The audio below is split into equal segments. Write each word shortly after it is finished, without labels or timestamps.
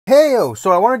Heyo,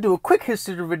 so I want to do a quick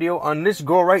history video on this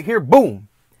girl right here. Boom!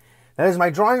 That is my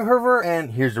drawing of her,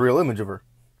 and here's the real image of her.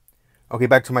 Okay,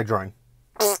 back to my drawing.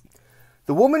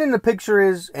 The woman in the picture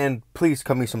is, and please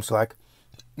cut me some slack,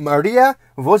 Mariya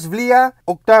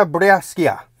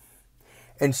Oktyabrskaya.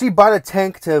 And she bought a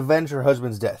tank to avenge her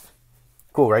husband's death.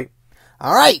 Cool, right?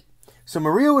 Alright! So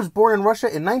Mariya was born in Russia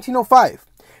in 1905.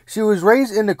 She was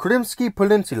raised in the Krymsky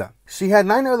Peninsula. She had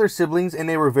 9 other siblings and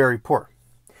they were very poor.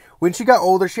 When she got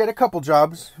older, she had a couple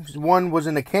jobs. One was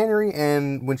in a cannery,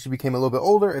 and when she became a little bit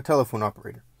older, a telephone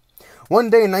operator. One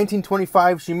day in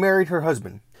 1925, she married her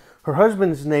husband. Her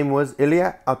husband's name was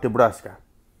Oktyabrskaya.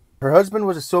 Her husband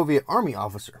was a Soviet army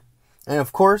officer. And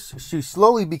of course, she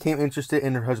slowly became interested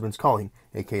in her husband's calling,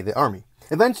 aka the army.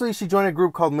 Eventually, she joined a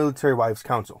group called Military Wives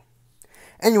Council.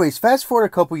 Anyways, fast forward a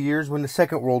couple years when the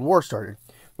Second World War started.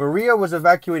 Mariya was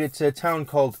evacuated to a town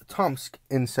called Tomsk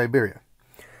in Siberia.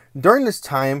 During this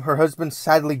time, her husband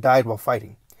sadly died while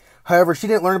fighting. However, she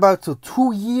didn't learn about it till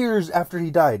 2 years after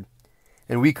he died.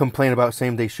 And we complain about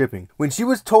same-day shipping. When she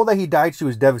was told that he died, she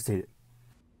was devastated.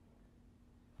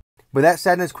 But that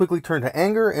sadness quickly turned to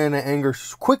anger, and that anger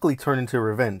quickly turned into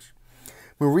revenge.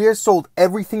 Mariya sold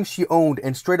everything she owned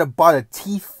and straight up bought a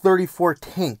T-34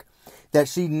 tank that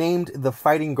she named the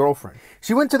Fighting Girlfriend.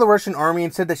 She went to the Russian army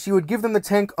and said that she would give them the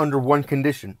tank under one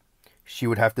condition. She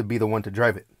would have to be the one to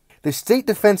drive it. The State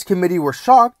Defense Committee were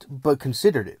shocked, but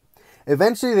considered it.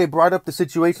 Eventually, they brought up the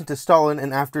situation to Stalin,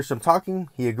 and after some talking,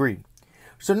 he agreed.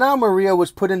 So now Mariya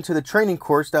was put into the training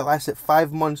course that lasted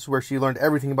 5 months, where she learned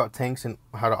everything about tanks and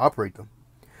how to operate them.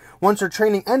 Once her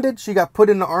training ended, she got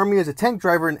put in the army as a tank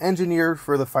driver and engineer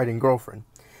for the Fighting Girlfriend.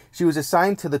 She was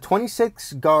assigned to the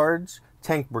 26th Guards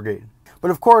Tank Brigade. But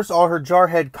of course, all her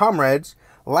jarhead comrades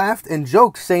laughed and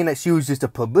joked, saying that she was just a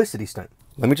publicity stunt.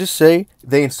 Let me just say,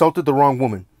 they insulted the wrong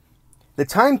woman. The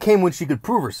time came when she could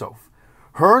prove herself.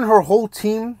 Her and her whole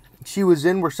team she was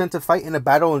in were sent to fight in a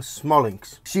battle in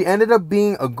Smolensk. She ended up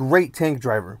being a great tank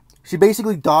driver. She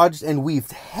basically dodged and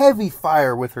weaved heavy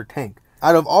fire with her tank.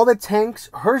 Out of all the tanks,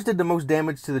 hers did the most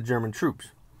damage to the German troops.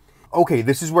 Okay,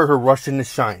 this is where her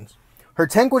Russianness shines. Her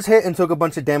tank was hit and took a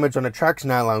bunch of damage on the tracks,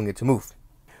 not allowing it to move.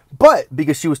 But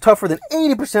because she was tougher than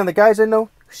 80% of the guys I know,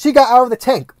 she got out of the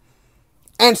tank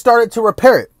and started to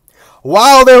repair it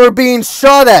while they were being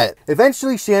shot at.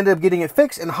 Eventually, she ended up getting it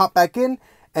fixed and hopped back in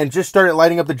and just started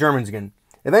lighting up the Germans again.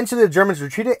 Eventually, the Germans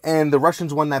retreated and the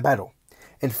Russians won that battle.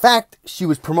 In fact, she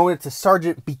was promoted to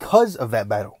sergeant because of that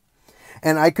battle.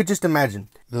 And I could just imagine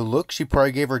the look she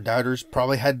probably gave her doubters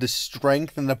probably had the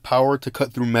strength and the power to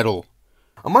cut through metal.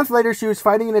 A month later, she was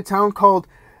fighting in a town called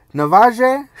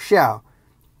Oktyabrskaya.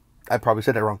 I probably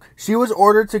said that wrong. She was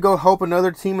ordered to go help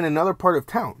another team in another part of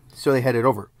town, so they headed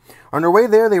over. On their way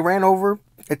there, they ran over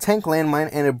a tank landmine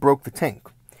and it broke the tank.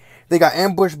 They got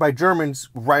ambushed by Germans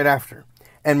right after.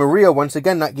 And Mariya, once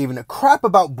again not giving a crap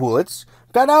about bullets,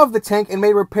 got out of the tank and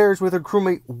made repairs with her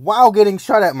crewmate while getting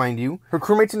shot at, mind you. Her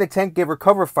crewmates in the tank gave her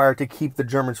cover fire to keep the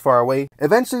Germans far away.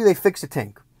 Eventually, they fixed the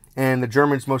tank. And the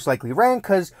Germans most likely ran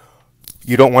because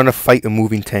you don't want to fight a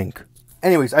moving tank.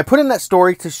 Anyways, I put in that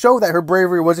story to show that her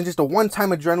bravery wasn't just a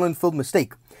one-time adrenaline-filled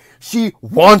mistake. She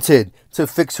wanted to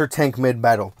fix her tank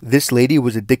mid-battle. This lady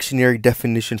was a dictionary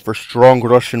definition for strong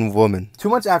Russian woman. 2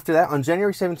 months after that, on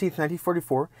January 17,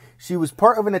 1944, she was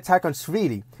part of an attack on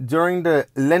Sviri during the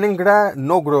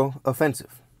Leningrad-Novgorod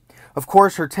offensive. Of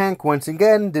course, her tank once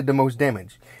again did the most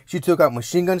damage. She took out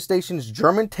machine gun stations,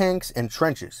 German tanks, and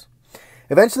trenches.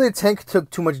 Eventually, the tank took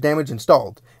too much damage and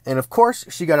stalled, and of course,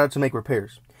 she got out to make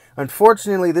repairs.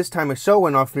 Unfortunately, this time a shell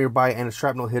went off nearby and a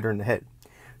shrapnel hit her in the head.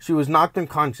 She was knocked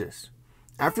unconscious.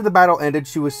 After the battle ended,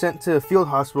 she was sent to a field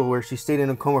hospital where she stayed in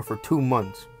a coma for 2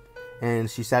 months. And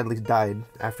she sadly died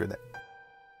after that.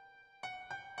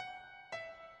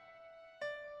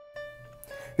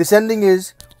 This ending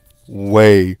is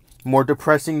way more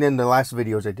depressing than the last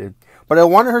videos I did. But I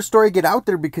wanted her story to get out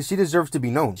there because she deserves to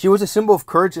be known. She was a symbol of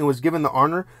courage and was given the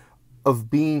honor of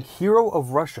being Hero of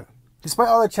Russia. Despite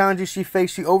all the challenges she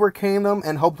faced, she overcame them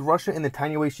and helped Russia in the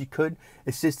tiny way she could,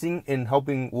 assisting in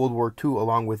helping World War II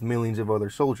along with millions of other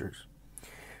soldiers.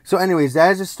 So anyways,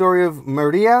 that is the story of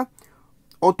Mariya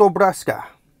Oktyabrskaya,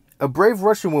 a brave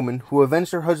Russian woman who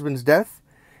avenged her husband's death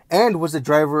and was the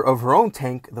driver of her own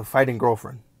tank, the Fighting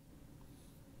Girlfriend.